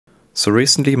So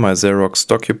recently my Xerox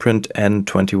DocuPrint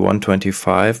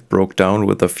N2125 broke down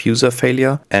with a fuser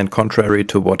failure, and contrary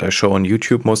to what I show on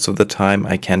YouTube most of the time,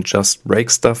 I can't just break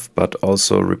stuff but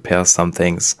also repair some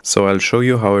things. So I'll show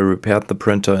you how I repaired the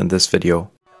printer in this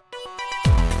video.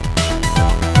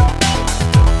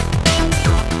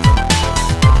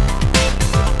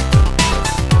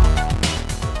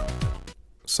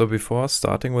 So before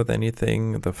starting with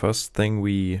anything, the first thing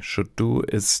we should do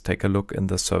is take a look in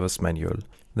the service manual.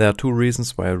 There are two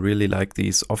reasons why I really like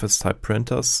these office type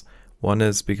printers. One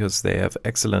is because they have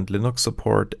excellent Linux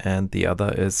support, and the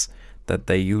other is that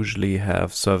they usually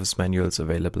have service manuals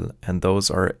available, and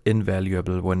those are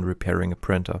invaluable when repairing a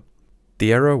printer.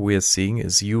 The error we are seeing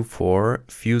is U4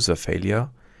 fuser failure,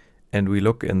 and we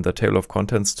look in the table of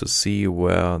contents to see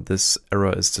where this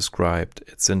error is described.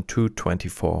 It's in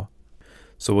 224.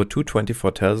 So what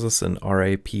 224 tells us in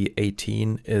RAP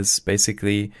 18 is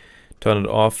basically turn it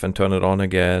off and turn it on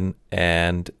again,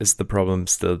 and is the problem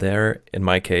still there? In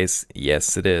my case,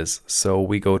 yes it is. So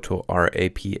we go to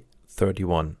RAP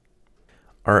 31.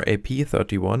 RAP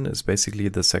 31 is basically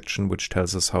the section which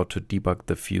tells us how to debug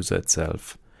the fuser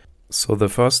itself. So the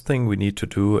first thing we need to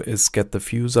do is get the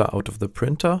fuser out of the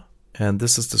printer, and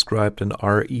this is described in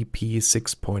REP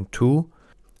 6.2.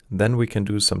 Then we can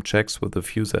do some checks with the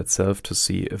fuser itself to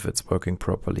see if it's working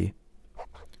properly.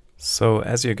 So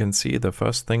as you can see, the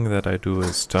first thing that I do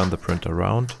is turn the printer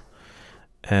around,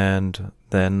 and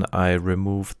then I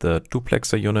remove the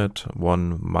duplexer unit.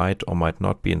 One might or might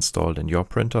not be installed in your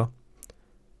printer.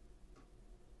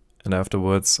 And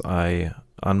afterwards I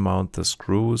unmount the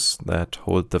screws that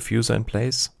hold the fuser in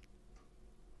place.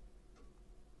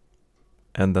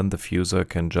 And then the fuser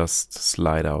can just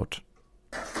slide out.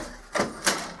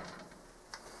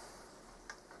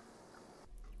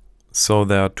 So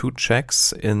there are two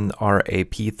checks in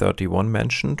RAP 31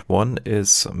 mentioned. One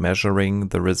is measuring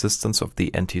the resistance of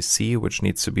the NTC, which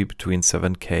needs to be between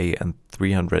 7K and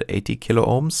 380 kilo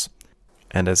ohms.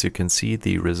 And as you can see,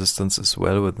 the resistance is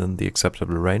well within the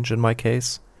acceptable range in my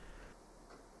case.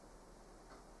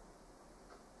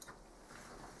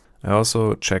 I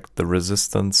also checked the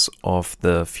resistance of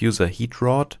the fuser heat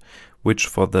rod, which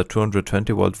for the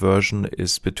 220 volt version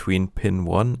is between pin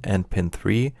 1 and pin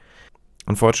 3.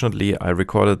 Unfortunately, I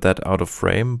recorded that out of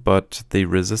frame, but the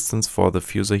resistance for the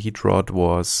fuser heat rod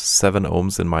was 7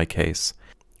 ohms in my case.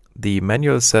 The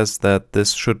manual says that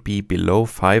this should be below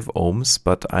 5 ohms,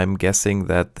 but I'm guessing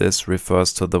that this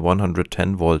refers to the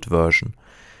 110 volt version,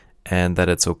 and that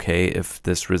it's okay if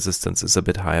this resistance is a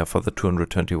bit higher for the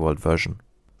 220 volt version.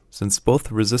 Since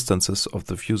both resistances of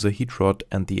the fuser heat rod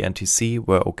and the NTC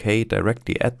were okay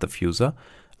directly at the fuser,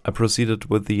 I proceeded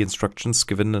with the instructions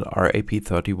given in RAP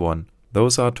 31.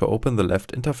 Those are to open the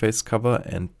left interface cover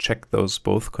and check those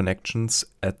both connections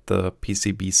at the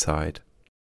PCB side.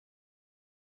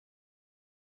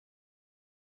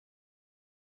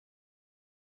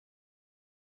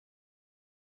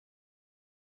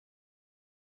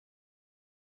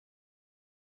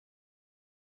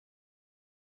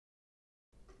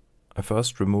 I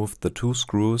first removed the two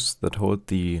screws that hold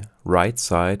the right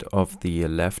side of the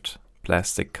left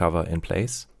plastic cover in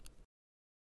place.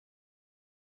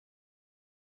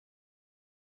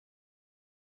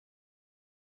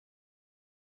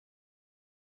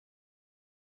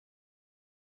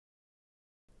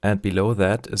 And below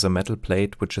that is a metal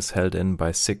plate which is held in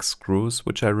by 6 screws,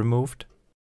 which I removed.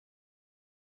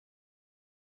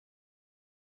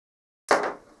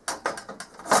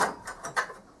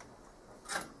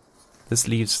 This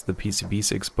leaves the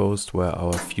PCBs exposed where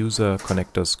our fuser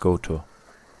connectors go to.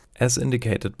 As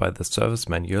indicated by the service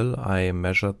manual, I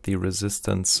measured the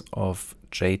resistance of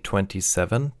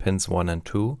J27 pins 1 and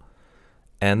 2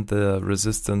 and the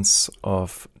resistance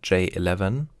of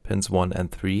J11 pins 1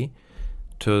 and 3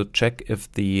 to check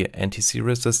if the NTC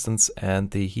resistance and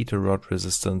the heater rod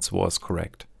resistance was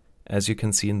correct. As you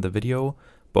can see in the video,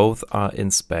 both are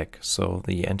in spec, so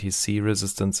the NTC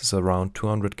resistance is around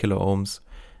 200 kilo ohms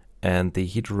and the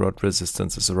heater rod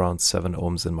resistance is around 7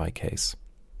 ohms in my case.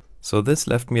 So this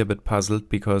left me a bit puzzled,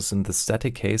 because in the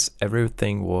static case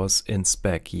everything was in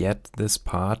spec, yet this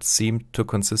part seemed to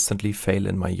consistently fail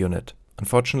in my unit.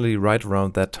 Unfortunately, right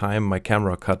around that time my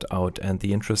camera cut out, and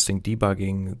the interesting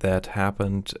debugging that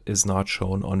happened is not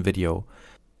shown on video.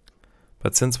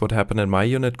 But since what happened in my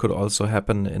unit could also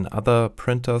happen in other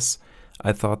printers,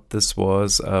 I thought this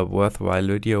was a worthwhile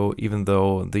video, even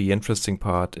though the interesting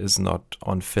part is not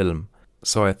on film.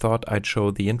 So I thought I'd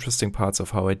show the interesting parts of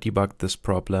how I debugged this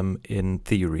problem in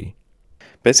theory.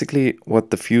 Basically what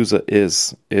the fuser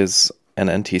is an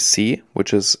NTC,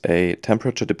 which is a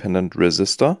temperature dependent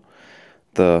resistor.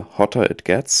 The hotter it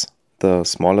gets, the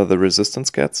smaller the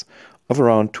resistance gets, of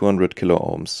around 200 kilo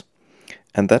ohms.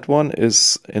 And that one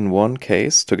is in one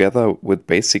case together with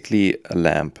basically a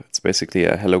lamp. It's basically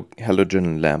a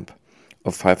halogen lamp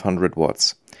of 500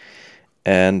 watts.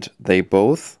 And they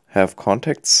both have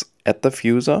contacts at the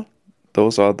fuser.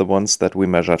 Those are the ones that we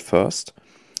measured first,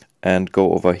 and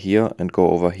go over here and go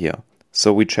over here.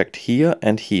 So we checked here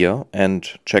and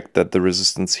checked that the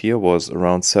resistance here was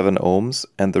around 7 ohms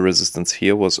and the resistance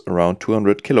here was around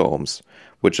 200 kilo ohms,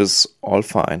 which is all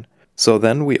fine. So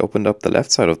then we opened up the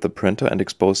left side of the printer and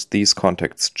exposed these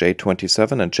contacts,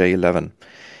 J27 and J11,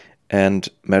 and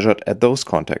measured at those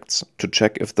contacts to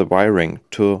check if the wiring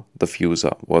to the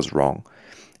fuser was wrong.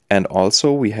 And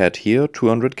also we had here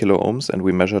 200 kilo ohms and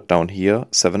we measured down here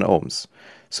 7 ohms.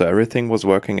 So everything was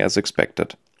working as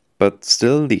expected. But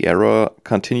still the error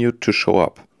continued to show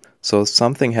up. So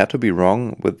something had to be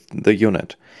wrong with the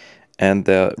unit. And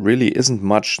there really isn't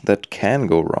much that can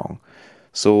go wrong.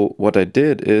 So what I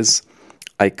did is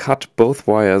I cut both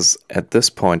wires at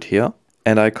this point here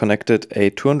and I connected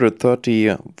a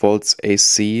 230 volts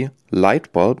AC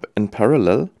light bulb in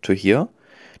parallel to here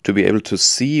to be able to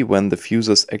see when the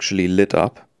fusers actually lit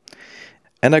up.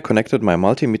 And I connected my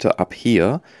multimeter up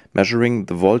here, measuring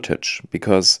the voltage,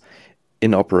 because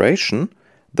in operation,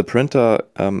 the printer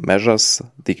measures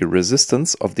the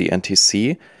resistance of the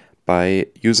NTC by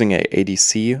using a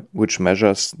ADC, which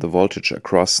measures the voltage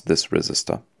across this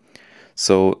resistor.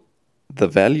 So the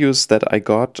values that I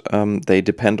got, they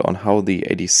depend on how the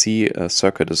ADC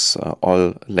circuit is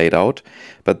all laid out,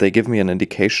 but they give me an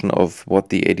indication of what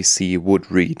the ADC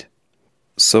would read.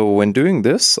 So when doing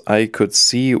this, I could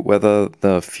see whether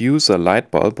the fuser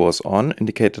light bulb was on,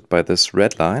 indicated by this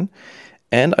red line,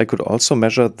 and I could also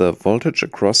measure the voltage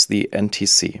across the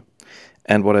NTC.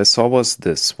 And what I saw was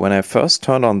this: when I first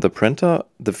turned on the printer,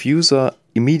 the fuser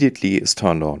immediately is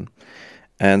turned on.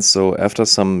 And so after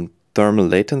some thermal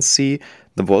latency,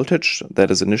 the voltage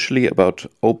that is initially about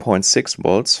 0.6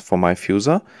 volts for my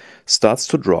fuser starts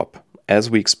to drop, as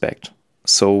we expect.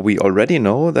 So we already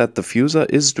know that the fuser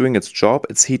is doing its job,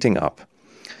 it's heating up.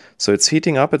 So it's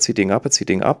heating up, it's heating up, it's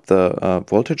heating up, the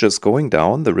voltage is going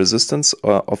down, the resistance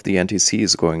of the NTC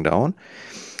is going down.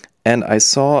 And I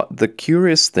saw the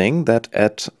curious thing that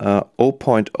at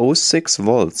 0.06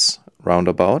 volts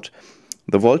roundabout,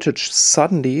 the voltage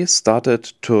suddenly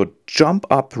started to jump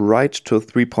up right to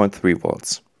 3.3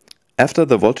 volts. After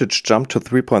the voltage jumped to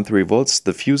 3.3 volts,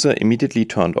 the fuser immediately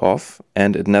turned off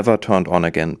and it never turned on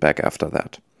again back after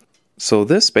that. So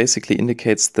this basically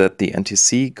indicates that the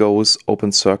NTC goes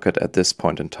open circuit at this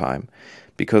point in time,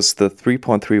 because the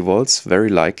 3.3 volts very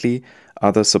likely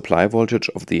are the supply voltage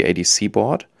of the ADC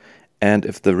board, and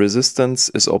if the resistance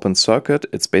is open circuit,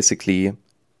 it's basically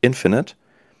infinite,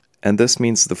 and this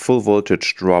means the full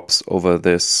voltage drops over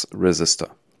this resistor.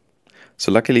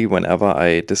 So luckily, whenever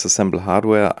I disassemble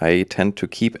hardware, I tend to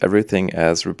keep everything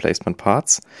as replacement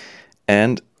parts.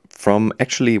 And from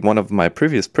actually one of my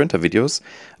previous printer videos,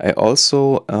 I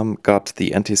also got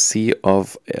the NTC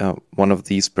of one of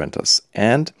these printers.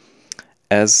 And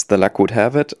as the luck would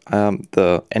have it,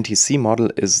 the NTC model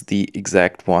is the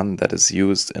exact one that is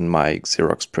used in my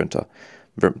Xerox printer,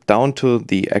 down to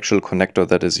the actual connector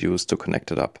that is used to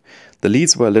connect it up. The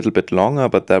leads were a little bit longer,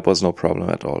 but that was no problem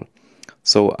at all.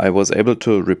 So I was able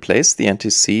to replace the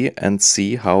NTC and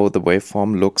see how the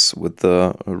waveform looks with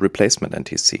the replacement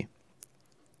NTC.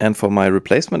 And for my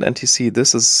replacement NTC,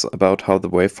 this is about how the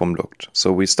waveform looked.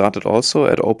 So we started also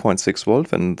at 0.6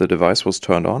 volt when the device was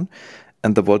turned on,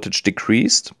 and the voltage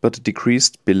decreased, but it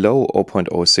decreased below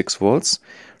 0.06 volts,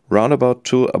 roundabout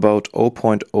to about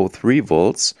 0.03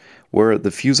 volts, where the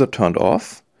fuser turned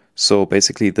off. So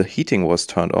basically the heating was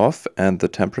turned off and the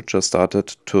temperature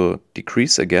started to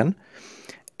decrease again.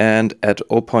 And at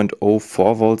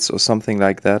 0.04 volts or something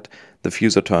like that, the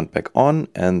fuser turned back on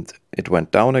and it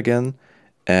went down again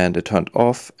and it turned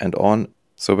off and on.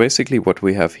 So basically what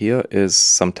we have here is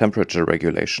some temperature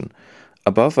regulation.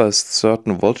 Above a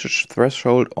certain voltage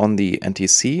threshold on the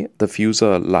NTC, the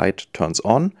fuser light turns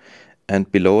on,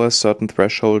 and below a certain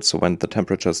threshold, so when the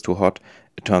temperature is too hot,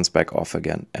 it turns back off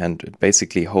again, and it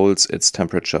basically holds its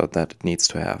temperature that it needs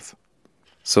to have.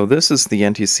 So this is the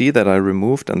NTC that I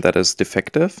removed and that is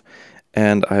defective,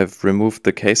 and I've removed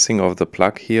the casing of the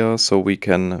plug here so we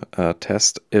can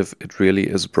test if it really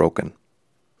is broken.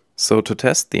 So to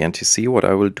test the NTC, what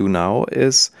I will do now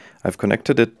is I've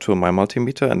connected it to my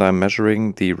multimeter and I'm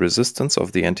measuring the resistance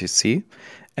of the NTC,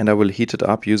 and I will heat it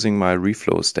up using my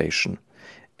reflow station.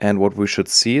 And what we should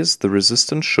see is the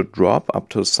resistance should drop up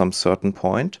to some certain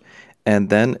point,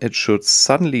 and then it should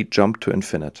suddenly jump to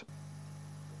infinite.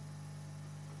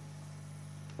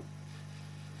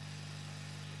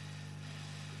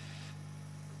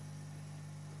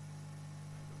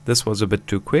 This was a bit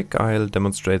too quick, I'll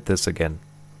demonstrate this again.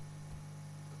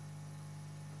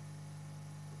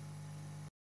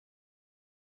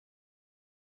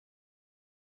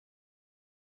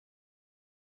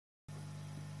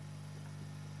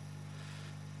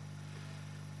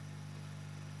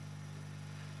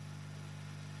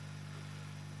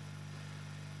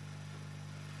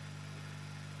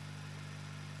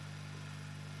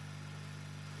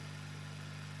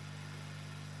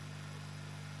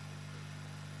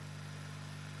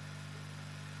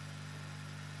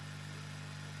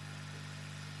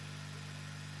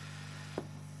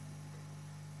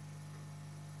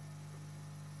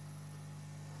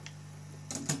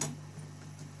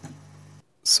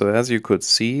 So as you could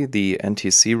see, the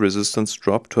NTC resistance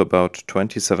dropped to about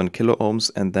 27 kilo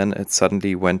ohms and then it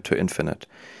suddenly went to infinite,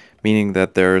 meaning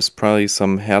that there is probably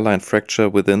some hairline fracture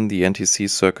within the NTC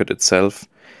circuit itself,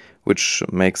 which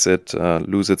makes it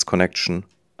lose its connection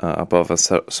above a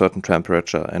certain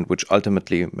temperature and which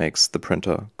ultimately makes the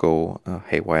printer go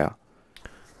haywire.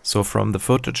 So from the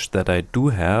footage that I do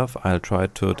have, I'll try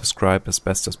to describe as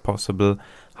best as possible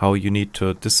how you need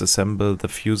to disassemble the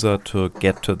fuser to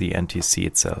get to the NTC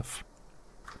itself.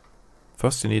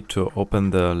 First you need to open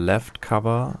the left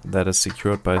cover that is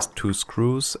secured by 2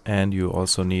 screws, and you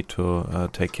also need to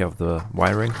take care of the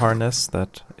wiring harness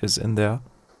that is in there.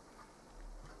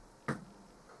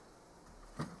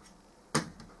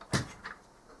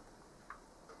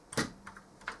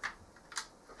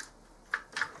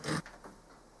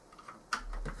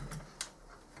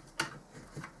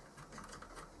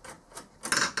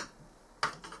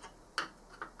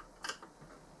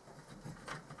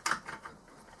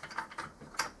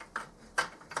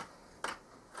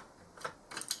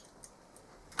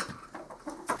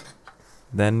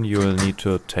 Then you will need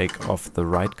to take off the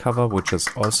right cover, which is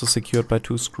also secured by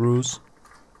 2 screws.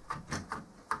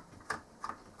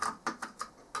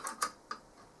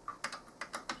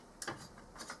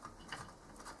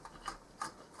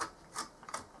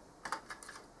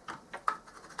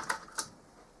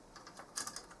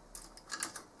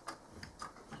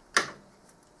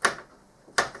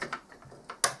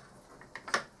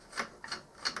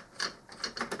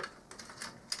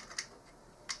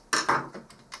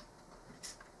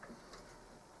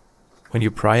 When you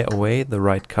pry away the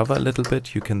right cover a little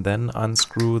bit, you can then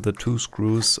unscrew the 2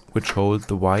 screws which hold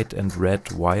the white and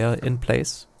red wire in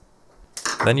place.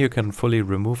 Then you can fully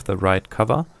remove the right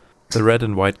cover. The red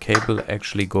and white cable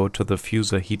actually go to the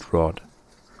fuser heat rod.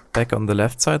 Back on the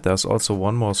left side there's also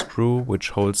one more screw which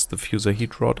holds the fuser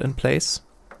heat rod in place.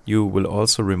 You will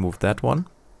also remove that one.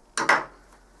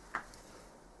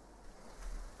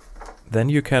 Then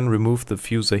you can remove the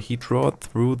fuser heat rod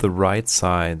through the right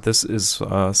side. This is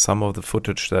some of the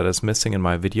footage that is missing in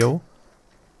my video.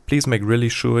 Please make really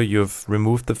sure you've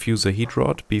removed the fuser heat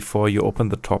rod before you open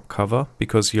the top cover,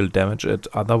 because you'll damage it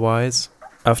otherwise.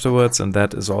 Afterwards, and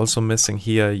that is also missing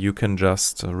here, you can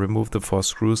just remove the 4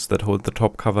 screws that hold the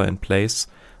top cover in place,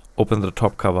 open the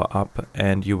top cover up,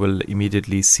 and you will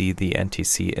immediately see the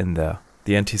NTC in there.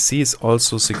 The NTC is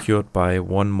also secured by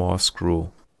 1 more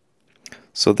screw.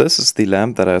 So this is the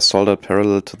lamp that I soldered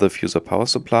parallel to the fuser power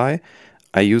supply.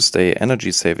 I used a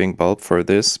energy saving bulb for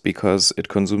this because it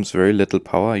consumes very little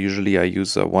power. Usually I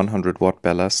use a 100 watt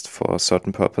ballast for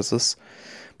certain purposes.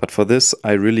 But for this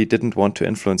I really didn't want to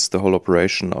influence the whole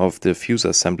operation of the fuser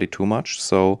assembly too much,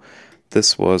 so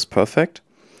this was perfect.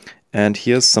 And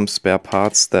here's some spare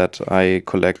parts that I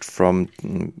collect from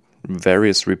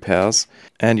various repairs.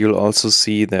 And you'll also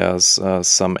see there's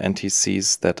some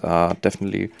NTCs that are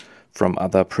definitely from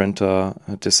other printer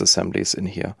disassemblies in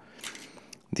here.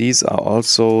 These are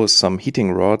also some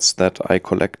heating rods that I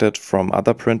collected from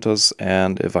other printers,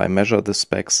 and if I measure the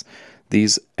specs,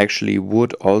 these actually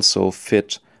would also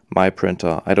fit my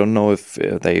printer. I don't know if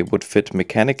they would fit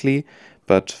mechanically,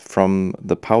 but from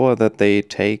the power that they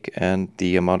take and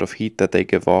the amount of heat that they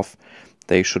give off,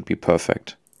 they should be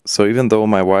perfect. So even though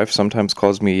my wife sometimes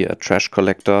calls me a trash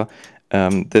collector,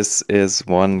 this is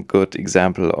one good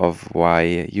example of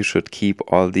why you should keep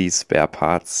all these spare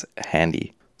parts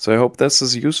handy. So I hope this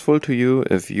is useful to you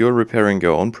if you're repairing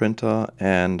your own printer,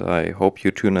 and I hope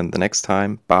you tune in the next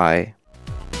time. Bye!